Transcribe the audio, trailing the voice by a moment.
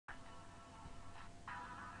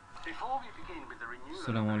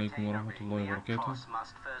السلام عليكم ورحمة الله وبركاته.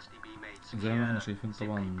 زي ما احنا شايفين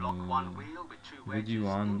طبعا فيديو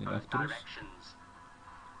عن الاكتروس.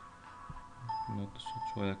 نوطي الصوت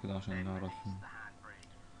شوية كده عشان نعرف.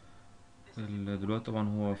 دلوقتي طبعا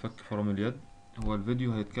هو فك فرامل اليد. هو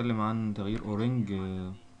الفيديو هيتكلم عن تغيير اورينج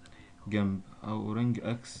جنب او اورينج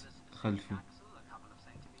اكس خلفي.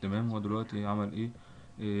 تمام. هو دلوقتي عمل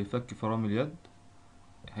ايه؟ فك فرامل اليد.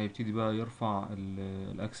 هيبتدي بقى يرفع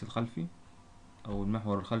الاكس الخلفي او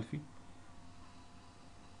المحور الخلفي.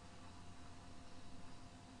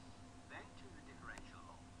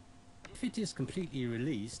 If it is completely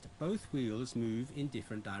released, both wheels move in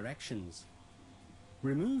different directions.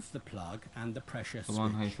 Remove the plug and the pressure switch.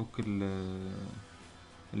 طبعا هيفك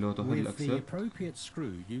اللي هو توحيد With the الأجساد. appropriate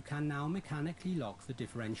screw, you can now mechanically lock the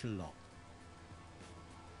differential lock.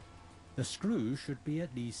 The screw should be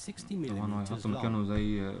at least 60 mm طبعا هيحط long. مكانه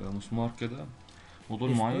زي مسمار كده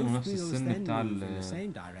وطول معين ونفس السن بتاع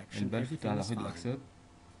البلف بتاع توحيد الأجساد.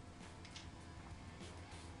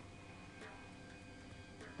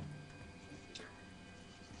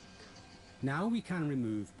 Now we can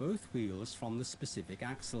remove both wheels from the specific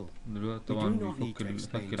axle. دلوقتي طبعا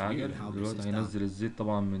بيفك العجل. دلوقتي هينزل الزيت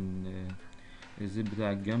طبعا من الزيت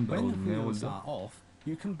بتاع الجنب او المناول ده.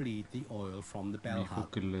 You can bleed the oil from the bell hub.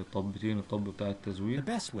 بيفك الطبتين، الطب بتاع التزويد، The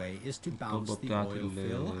best way is to bounce the oil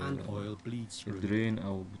fill and oil bleed screw. الدرين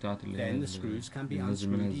او بتاعة Then the screws can be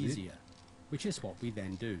unscrewed easier, which is what we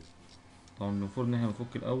then do. طبعا المفروض ان احنا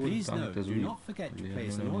نفك الاول بتاع التزويد اللي هي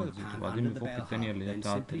وبعدين نفك التانية اللي هي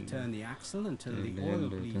بتاعة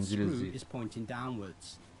تنزيل الزيت.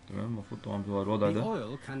 تمام. المفروض طبعا بيبقى الوضع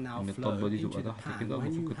ده ان الطبة دي تبقى تحت كده،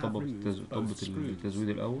 ونفك طبة التزويد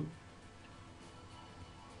الاول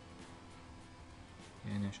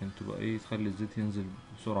يعني عشان تبقى تخلي الزيت ينزل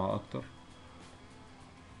بسرعة اكتر.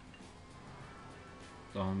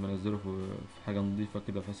 طبعا بنزله في حاجة نظيفة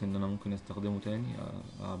كده بحيث ان انا ممكن استخدمه تاني،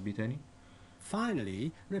 اعبيه تاني.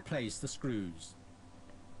 Finally, replace the screws.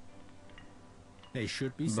 They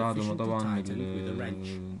should be بعد ما sufficiently طبعا tightened with a wrench.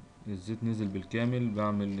 الزيت نزل بالكامل،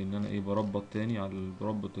 بعمل ان انا بربط تاني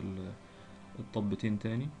بربط الطبتين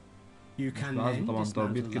تاني. You can then طبعا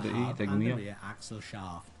تربيط dismantle the كده hub and the تجميع. rear axle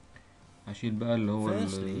shaft. هشيل بقى اللي هو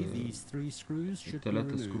Firstly, these three screws should be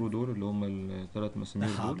التلات سكرو removed. دول اللي هم التلات مسامير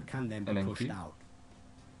The دول. hub can then be pushed out.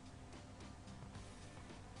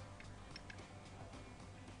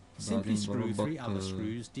 Simply screw three other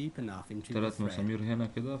screws deep enough into the تلات thread. مسامير هنا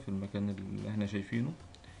كده في المكان اللي احنا شايفينه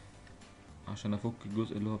عشان افك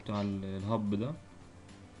الجزء اللي هو بتاع الهب ده.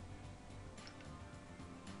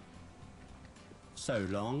 So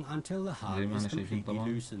long until the hub زي ما is احنا شايفين completely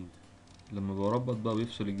طبعا. loosened. لما بربط بقى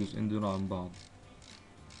بيفصل الجزئين دول عن بعض.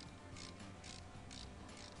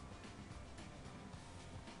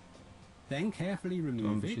 Then carefully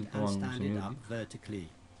remove it and stand it up vertically.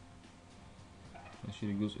 اشيل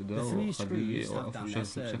الجزء ده واخليه يقف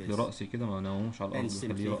بشكل رأسي كده، ما انومش على الارض،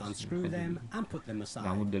 اخليه رأسي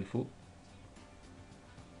العمود ده لفوق.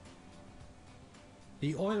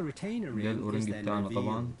 The oil retainer ring ده الاورينج بتاعنا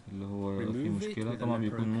طبعا اللي هو فيه مشكلة طبعا،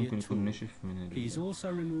 ممكن يكون نشف من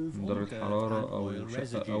درجة الحرارة او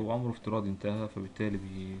شقة او عمره افتراضي انتهى، فبالتالي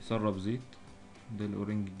بيسرب زيت. ده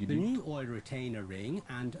الاورينج الجديد. The new oil retainer ring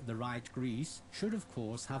and the right grease should of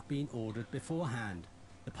course have been ordered beforehand.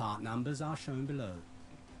 The part numbers are shown below.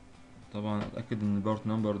 طبعا اتأكد ان البارت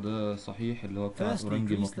نمبر ده صحيح اللي هو بتاع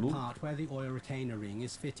الاورينج المطلوب. Firstly, grease the part where the oil retainer ring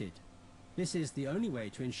is fitted. This is the only way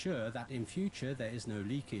to ensure that in future there is no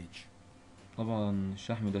leakage. طبعا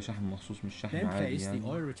الشحم ده شحم مخصوص مش شحم عادي يعني. Then place the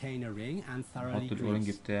oil retainer ring and thoroughly بحط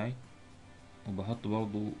الاورينج بتاعي وبحط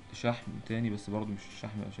برضو شحم تاني، بس برضو مش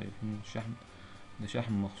الشحم شايفين الشحم ده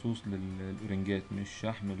شحم مخصوص للاورنجات، مش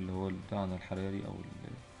شحم اللي هو بتاعنا الحراري او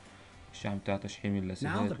الشحم بتاع تشحيم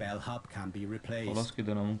اللاسلكيات. خلاص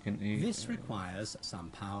كده انا ممكن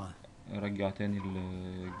ارجع تاني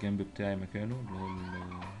الجنب بتاعي مكانه اللي هو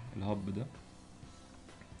الهب ده،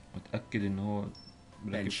 واتاكد ان هو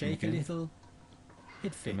مركب في مكانه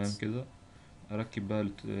تمام كده. اركب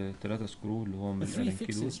بقى التلاتة سكرو اللي هو من الالين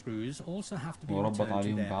دول واربط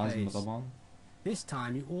عليهم بعزم طبعا. يد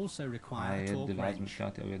العزم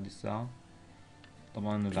بتاعتي او يد الساعة.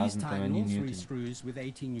 طبعا العزم 80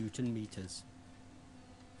 نيوتن.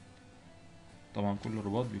 طبعا كل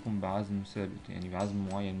رباط بيكون بعزم ثابت، يعني بعزم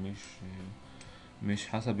معين، مش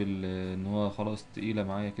حسب ان هو خلاص تقيلة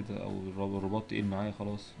معايا كده او الرباط تقيل معايا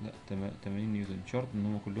خلاص، لا 80 نيوتن شرط ان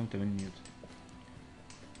هم كلهم 80 نيوتن.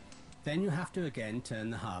 Then you have to again turn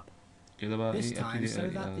the hub. كده بقى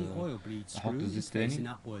احط الزيت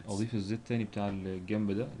تاني، اضيف الزيت تاني بتاع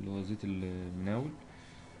الجنب ده اللي هو زيت المناول،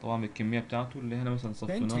 طبعا الكمية بتاعته اللي هنا مثلا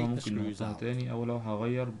صفيناها ممكن نحطها تاني، او لو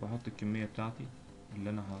هغير بحط الكمية بتاعتي اللي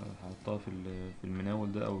انا هحطها في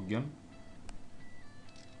المناول ده او الجنب.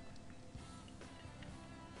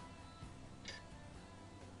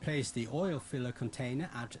 Place the oil filler container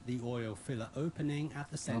at the oil filler opening at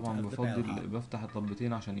the center طبعا of the bell بفضل hub. بفتح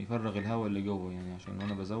الطبتين عشان يفرغ الهواء اللي جوه، يعني عشان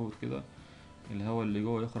وانا بزود كده الهواء اللي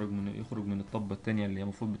جوه يخرج من الطبة التانية اللي هي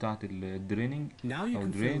المفروض بتاعة الدريننج Now you او can fill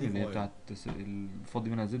الدرين، the اللي هي oil. بتاعة الفضي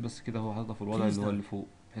منها الزيت. بس كده هو حاططها في الوضع Please اللي هو اللي note, فوق،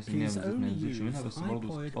 بحيث ان هي please الزيت ما only ينزلش منها، use بس high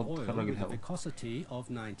برضه boiled oil تخرج with a الهواء. viscosity of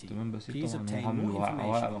 90. تمام. بسيط Please طبعا. هو obtain عامل more information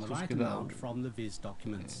عواقع on the مخصوص right كده، او amount from the Viz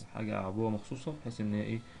documents. حاجة عبوة مخصوصة بحيث ان هي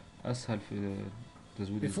ايه اسهل في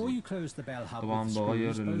تزويد Before الزيت. you close the bell hub with طبعا screws,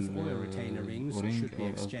 بغير both oil retainer rings الاورينج should be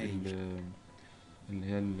او قصدي exchanged. اللي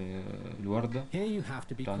هي الوردة Here you have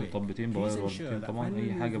to be بتاعت quick. الطبتين. Please بغير ensure وردتين that طبعا. when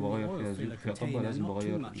اي حاجة removing the بغير oil فيها زيوت filler وفيها طبة container, لازم not too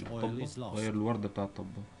بغير much oil الطبة، is lost. بغير الوردة بتاعت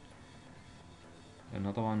الطبة،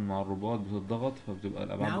 لانها طبعا مع الرباط بتضغط فبتبقى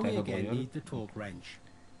الابعاد Now we بتاعتها again اتغيرت. need the torque wrench.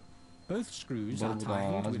 Both screws are بربط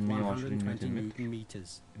على tightened with عزم 120 120 نيوتن Newton متر meters.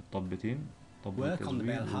 الطبتين، طبة Work on the bell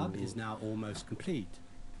التزويد hub is now almost complete.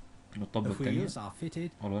 والطبة The التانية. wheels are fitted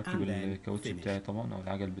واركب and then الكاوتش بتاعي finished. طبعا او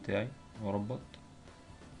العجل بتاعي واربط.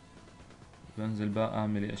 بنزل بقى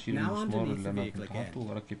اعمل ايه، اشيل Now المسمار underneath اللي the انا vehicle كنت حاطه again.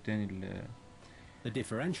 واركب تاني The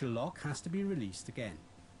differential lock has to be released again.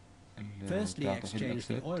 Firstly, بتاع توحيد exchange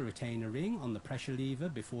the الاكسات. oil retainer ring on the pressure lever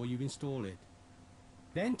before you install it.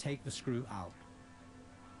 Then take the screw out.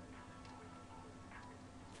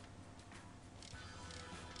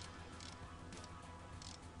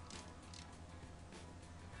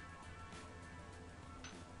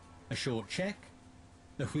 A short check.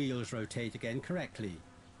 The wheels rotate again correctly.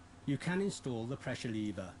 You can install the pressure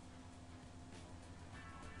lever.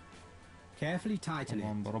 Carefully tighten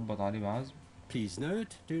طبعا it. بربط عليه بعزم. Please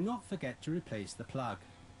note, do not forget to replace the plug.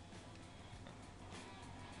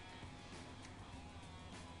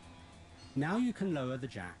 Now you can lower the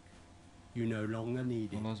jack. You no longer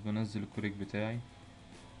need it. خلاص بنزل الكوريك بتاعي،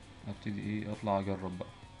 ابتدي ايه اطلع اجرب بقى.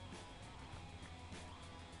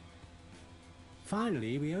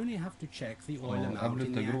 Finally, we only have to check the oil amount قبل in the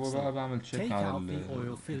التجربة بقى axle. بعمل تشيك Take على out the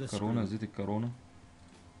oil filler الكرونة، screw. زيت الكرونة.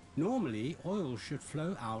 Normally, oil should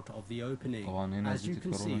flow out of the opening. طبعا هنا As you زيت can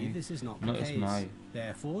الكرونة see, ايه this is not the ناقص case. معايا.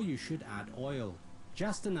 Therefore, you should add oil.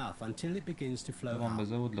 Just enough until it begins to flow طبعا out.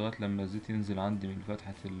 بزود لغاية لما الزيت ينزل عندي من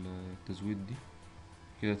فتحة التزويد دي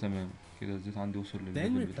كده. تمام كده الزيت عندي وصل Then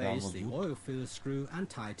للليفل بتاعه replace the مظبوط. oil filler screw and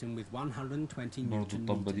tighten with 120 برضو Newton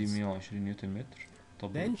الطبة دي meters. 120 نيوتن متر.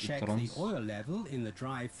 طبة Then check the الترانس. oil level in the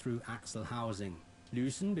drive-through axle housing.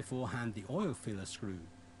 Loosen beforehand the oil filler screw.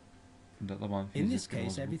 ده طبعا في In زيت this كده case,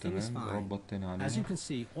 مظبوط. everything is تمام. fine. بربط تاني As you عليها. can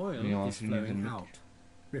see, oil is 120 نيوتن flowing متر. out.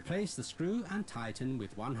 Replace the screw and tighten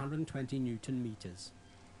with 120 Newton meters.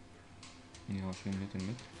 120 نيوتن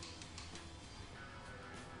متر.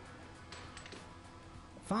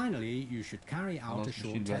 Finally, you should carry out خلاص a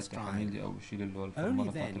بشيل short بقى test التحاميل drive. دي او بشيل اللي هو Only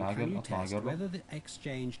الفرملة بتاعت then can العجل، you اطلع test اجرب. whether the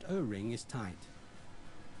exchanged O-ring is tight.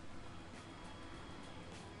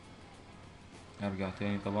 ارجع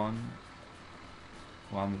تاني طبعا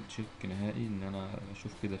واعمل تشيك نهائي ان انا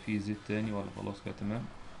اشوف كده في زيت تاني ولا خلاص كده تمام.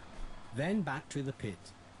 Then back to the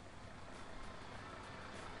pit.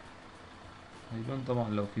 هيبان طبعا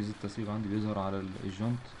لو في زيت تسريب عندي بيظهر على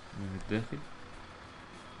الجنط من الداخل.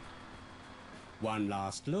 One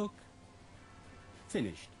last look.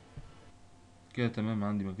 Finished. كده تمام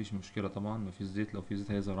عندي مفيش مشكلة طبعا، مفيش زيت. لو في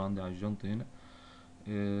زيت هيظهر عندي على الجنط هنا.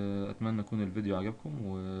 اتمنى يكون الفيديو عجبكم،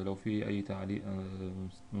 ولو في اي تعليق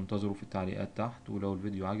منتظره في التعليقات تحت. ولو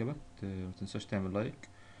الفيديو عجبك متنساش تعمل لايك،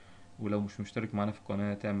 ولو مش مشترك معنا في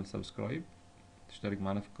القناة تعمل سبسكرايب، تشترك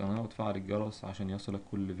معنا في القناة وتفعل الجرس عشان يصلك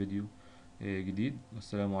كل فيديو جديد.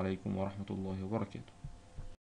 والسلام عليكم ورحمة الله وبركاته.